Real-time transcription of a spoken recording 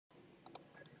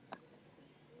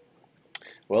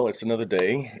Well, it's another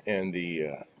day, and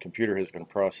the computer has been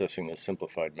processing the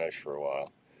simplified mesh for a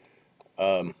while.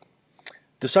 Um,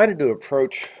 Decided to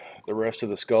approach the rest of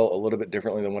the skull a little bit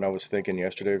differently than what I was thinking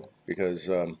yesterday because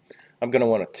I'm going to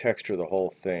want to texture the whole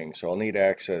thing, so I'll need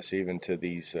access even to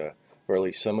these, or at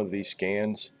least some of these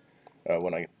scans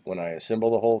when I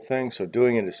assemble the whole thing. So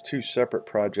doing it as two separate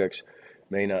projects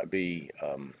may not be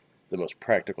the most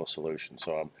practical solution.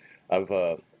 So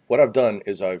what I've done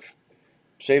is I've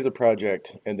saved the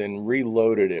project and then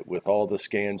reloaded it with all the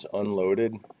scans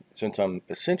unloaded, since I'm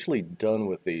essentially done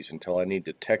with these until I need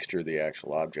to texture the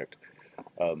actual object.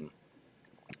 Um,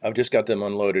 I've just got them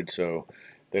unloaded so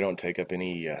they don't take up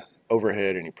any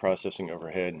overhead, any processing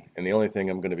overhead, and the only thing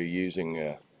I'm going to be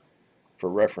using for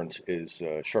reference is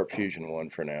Sharp Fusion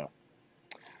 1 for now.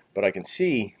 But I can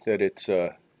see that it's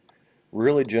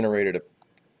really generated a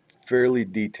fairly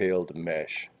detailed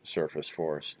mesh surface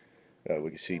for us. We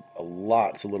can see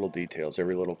lots of little details,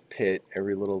 every little pit,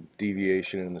 every little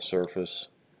deviation in the surface.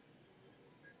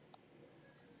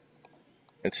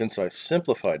 And since I've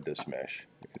simplified this mesh,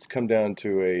 it's come down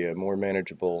to a more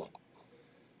manageable,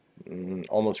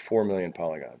 almost 4 million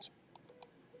polygons.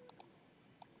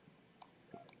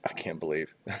 I can't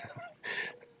believe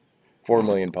 4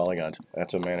 million polygons.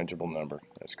 That's a manageable number.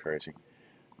 That's crazy.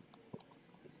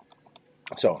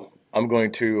 So I'm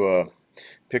going to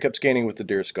pick up scanning with the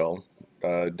deer skull,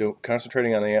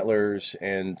 concentrating on the antlers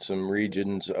and some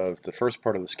regions of the first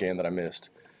part of the scan that I missed.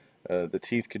 The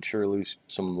teeth could sure lose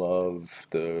some love.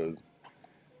 The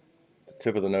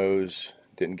tip of the nose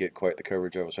didn't get quite the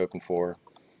coverage I was hoping for.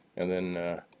 And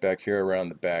then back here around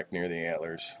the back near the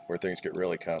antlers where things get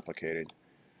really complicated.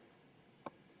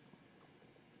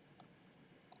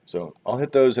 So I'll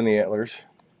hit those in the antlers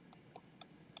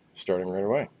starting right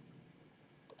away.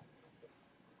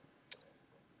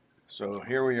 So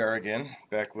here we are again,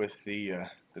 back with the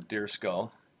deer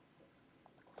skull.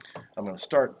 I'm going to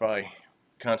start by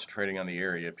concentrating on the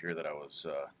area up here that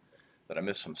I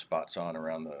missed some spots on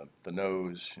around the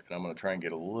nose, and I'm going to try and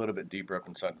get a little bit deeper up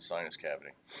inside the sinus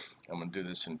cavity. I'm going to do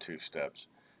this in 2 steps.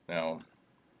 Now,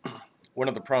 one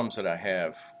of the problems that I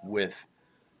have with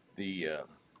the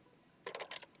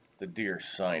deer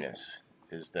sinus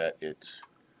is that it's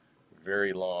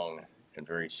very long and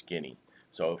very skinny.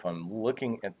 So if I'm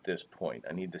looking at this point,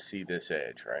 I need to see this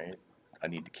edge, right? I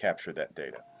need to capture that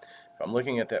data. If I'm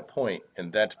looking at that point,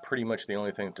 and that's pretty much the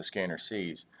only thing that the scanner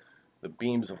sees, the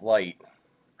beams of light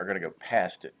are going to go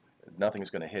past it. Nothing's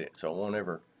going to hit it, so it won't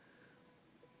ever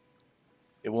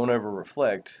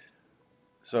reflect.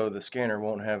 So the scanner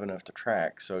won't have enough to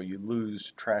track. So you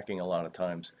lose tracking a lot of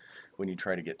times when you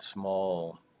try to get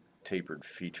small tapered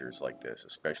features like this,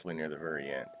 especially near the very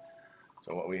end.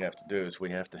 So what we have to do is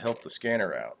we have to help the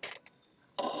scanner out.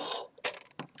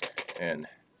 And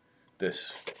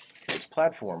this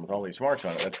platform with all these marks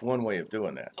on it, that's one way of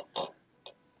doing that.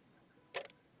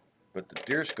 But the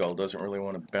deer skull doesn't really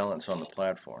want to balance on the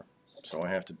platform, so I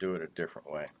have to do it a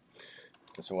different way.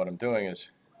 And so what I'm doing is,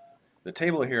 the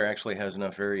table here actually has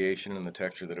enough variation in the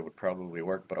texture that it would probably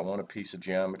work, but I want a piece of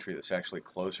geometry that's actually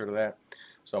closer to that.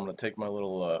 So I'm going to take my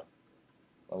little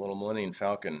Millennium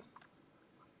Falcon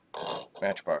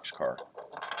Matchbox car,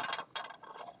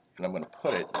 and I'm going to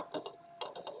put it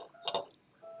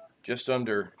just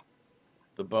under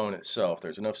the bone itself.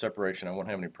 There's enough separation, I won't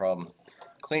have any problem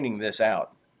cleaning this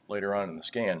out later on in the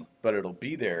scan, but it'll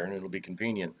be there and it'll be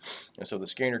convenient, and so the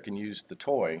scanner can use the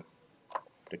toy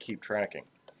to keep tracking.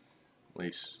 At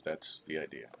least that's the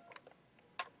idea.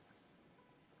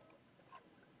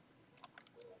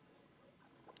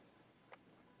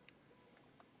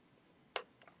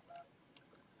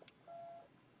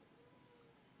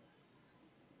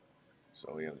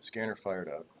 So we have the scanner fired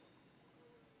up.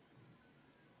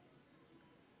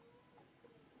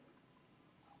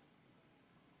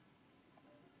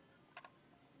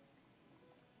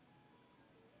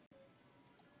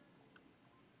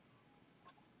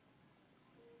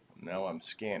 Now I'm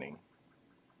scanning.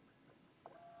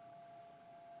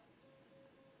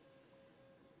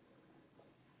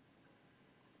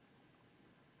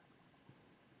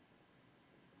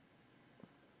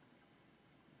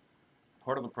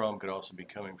 Part of the problem could also be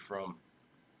coming from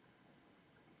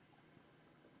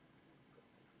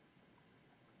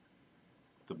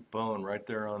the bone right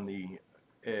there on the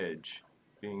edge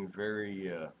being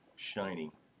very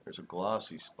shiny. There's a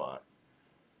glossy spot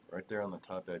right there on the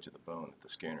top edge of the bone that the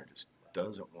scanner just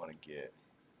doesn't want to get.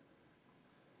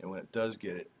 And when it does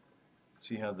get it,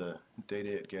 see how the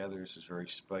data it gathers is very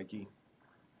spiky?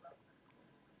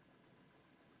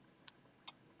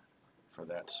 For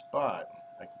that spot,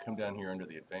 I can come down here under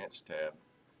the Advanced tab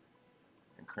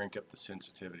and crank up the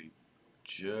sensitivity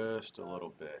just a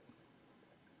little bit.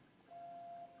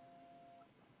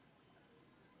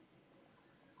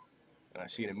 And I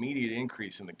see an immediate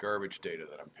increase in the garbage data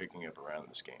that I'm picking up around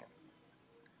the scan.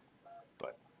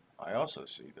 But I also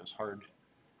see those hard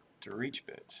to reach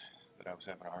bits that I was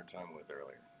having a hard time with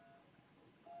earlier.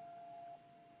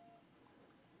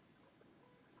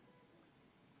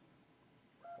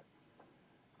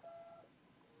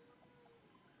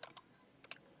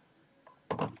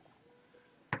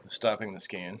 Stopping the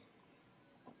scan.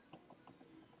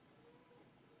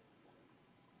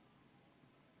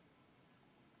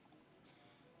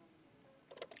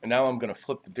 And now I'm going to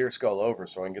flip the deer skull over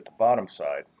so I can get the bottom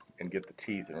side and get the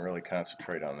teeth and really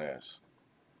concentrate on this.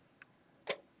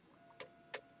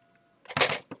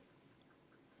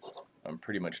 I'm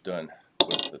pretty much done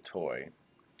with the toy.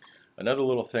 Another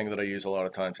little thing that I use a lot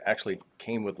of times actually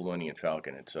came with the Millennium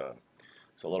Falcon. It's a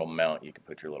little mount. You can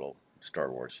put your little Star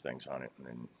Wars things on it, and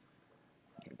then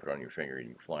you can put it on your finger and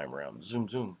you can fly them around. Zoom,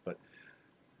 zoom. But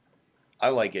I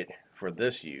like it for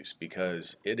this use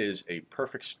because it is a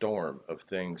perfect storm of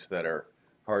things that are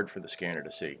hard for the scanner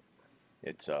to see.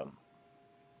 It's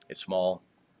small,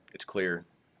 it's clear,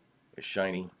 it's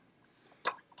shiny.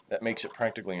 That makes it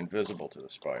practically invisible to the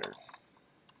spider.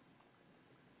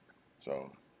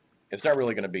 So it's not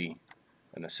really going to be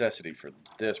a necessity for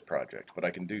this project, but I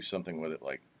can do something with it,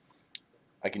 like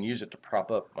I can use it to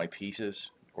prop up my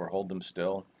pieces or hold them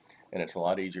still, and it's a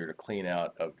lot easier to clean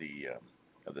out of the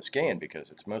scan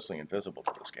because it's mostly invisible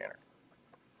to the scanner.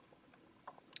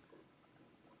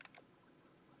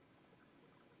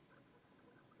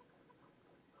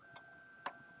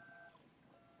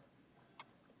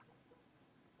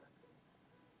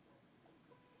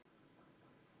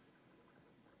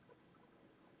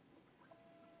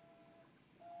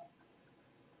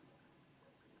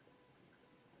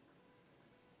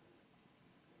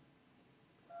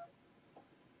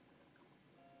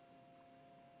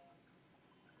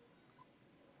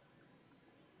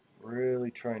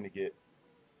 Really trying to get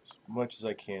as much as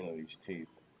I can of these teeth.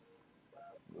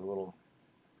 The little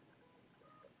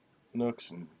nooks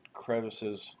and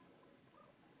crevices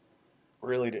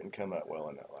really didn't come out well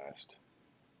in that last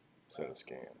set of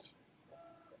scans.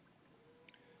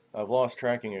 I've lost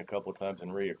tracking a couple of times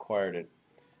and reacquired it,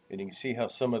 and you can see how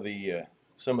some of the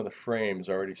frames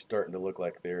are already starting to look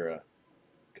like they're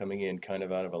coming in kind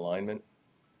of out of alignment.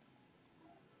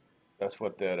 That's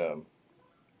what that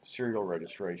serial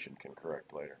registration can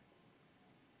correct later.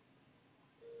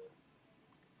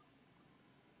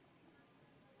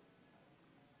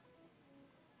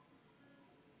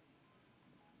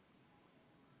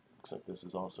 Looks like this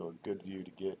is also a good view to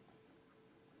get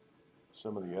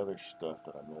some of the other stuff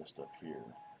that I missed up here.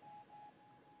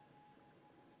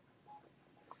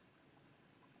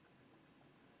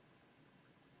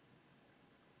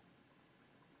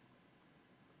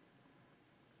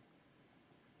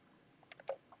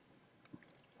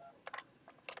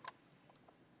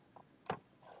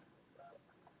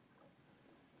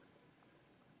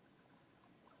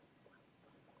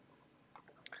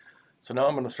 So now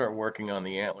I'm going to start working on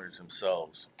the antlers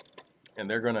themselves, and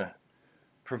they're going to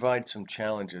provide some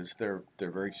challenges. They're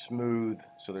very smooth,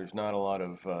 so there's not a lot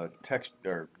of text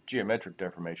or geometric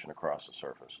deformation across the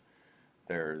surface.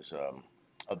 There's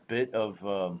a bit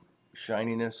of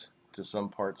shininess to some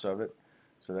parts of it,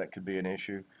 so that could be an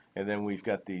issue. And then we've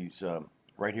got these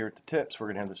right here at the tips. We're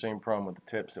going to have the same problem with the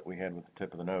tips that we had with the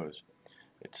tip of the nose.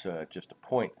 It's just a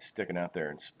point sticking out there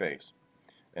in space.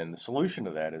 And the solution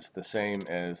to that is the same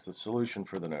as the solution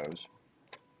for the nose.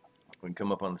 We can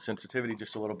come up on the sensitivity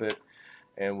just a little bit,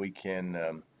 and we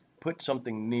can put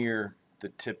something near the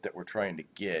tip that we're trying to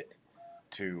get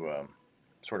to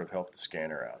sort of help the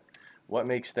scanner out. What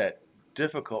makes that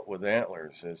difficult with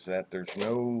antlers is that there's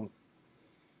no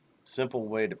simple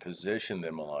way to position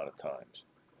them a lot of times.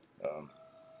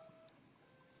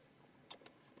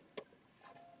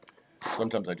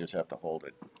 Sometimes I just have to hold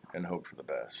it and hope for the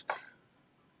best.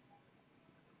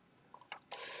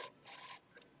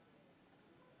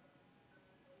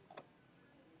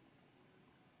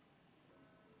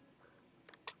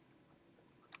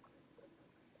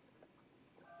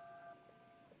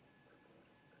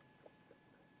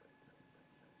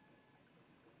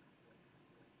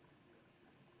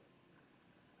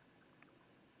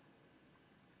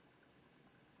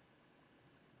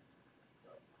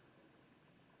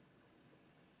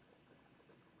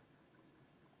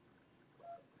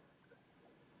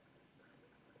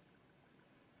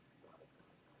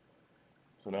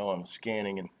 So now I'm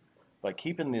scanning, and by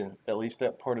keeping at least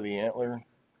that part of the antler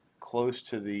close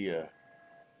to the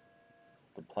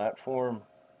platform,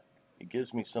 it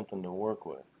gives me something to work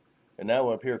with. And now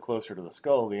up here closer to the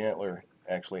skull, the antler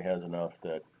actually has enough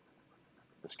that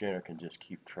the scanner can just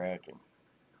keep tracking.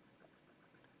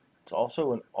 It's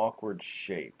also an awkward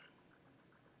shape.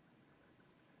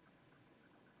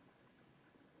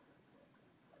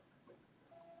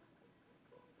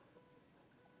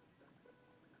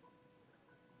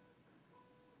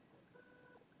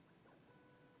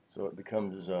 So it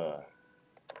becomes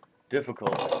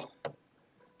difficult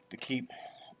to keep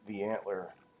the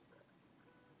antler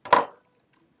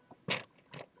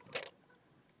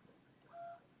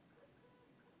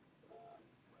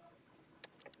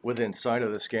within sight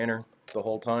of the scanner the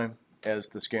whole time as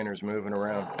the scanner's moving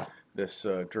around this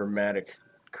dramatic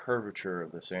curvature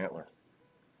of this antler.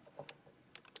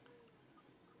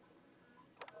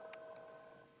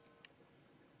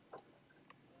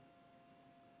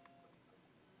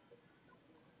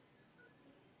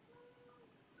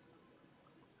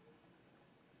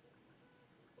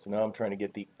 So now I'm trying to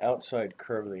get the outside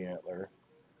curve of the antler.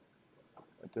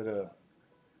 Got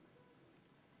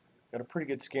a pretty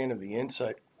good scan of the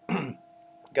inside.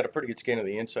 Got a pretty good scan of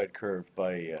the inside curve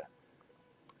by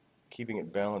keeping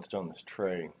it balanced on this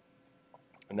tray.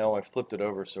 And now I flipped it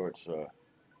over so it's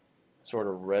sort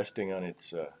of resting on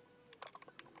its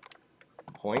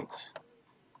points.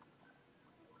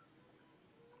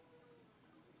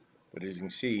 But as you can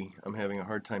see, I'm having a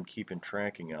hard time keeping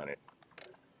tracking on it.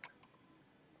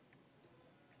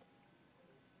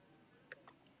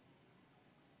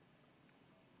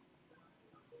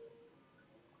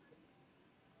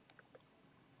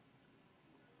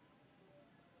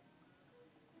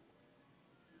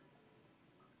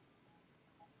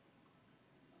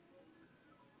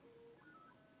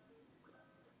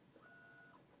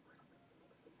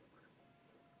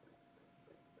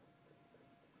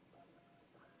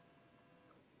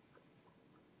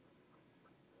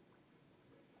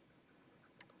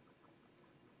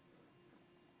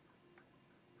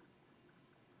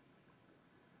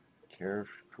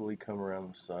 Carefully come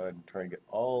around the side and try to get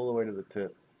all the way to the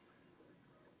tip.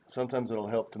 Sometimes it'll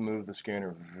help to move the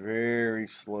scanner very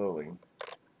slowly.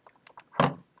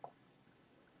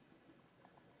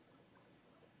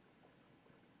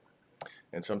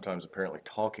 And sometimes apparently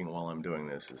talking while I'm doing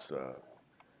this is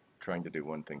trying to do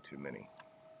one thing too many.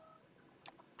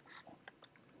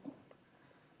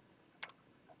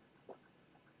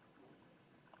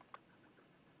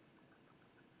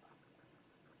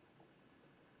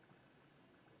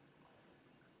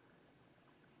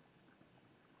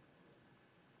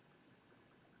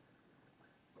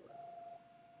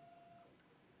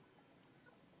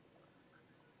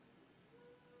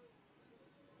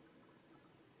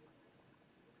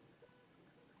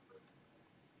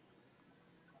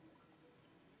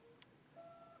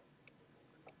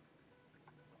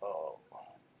 Oh.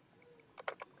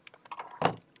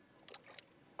 I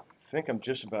think I'm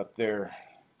just about there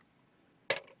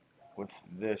with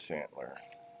this antler,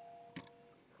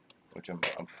 which I'm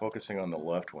focusing on the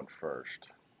left one first.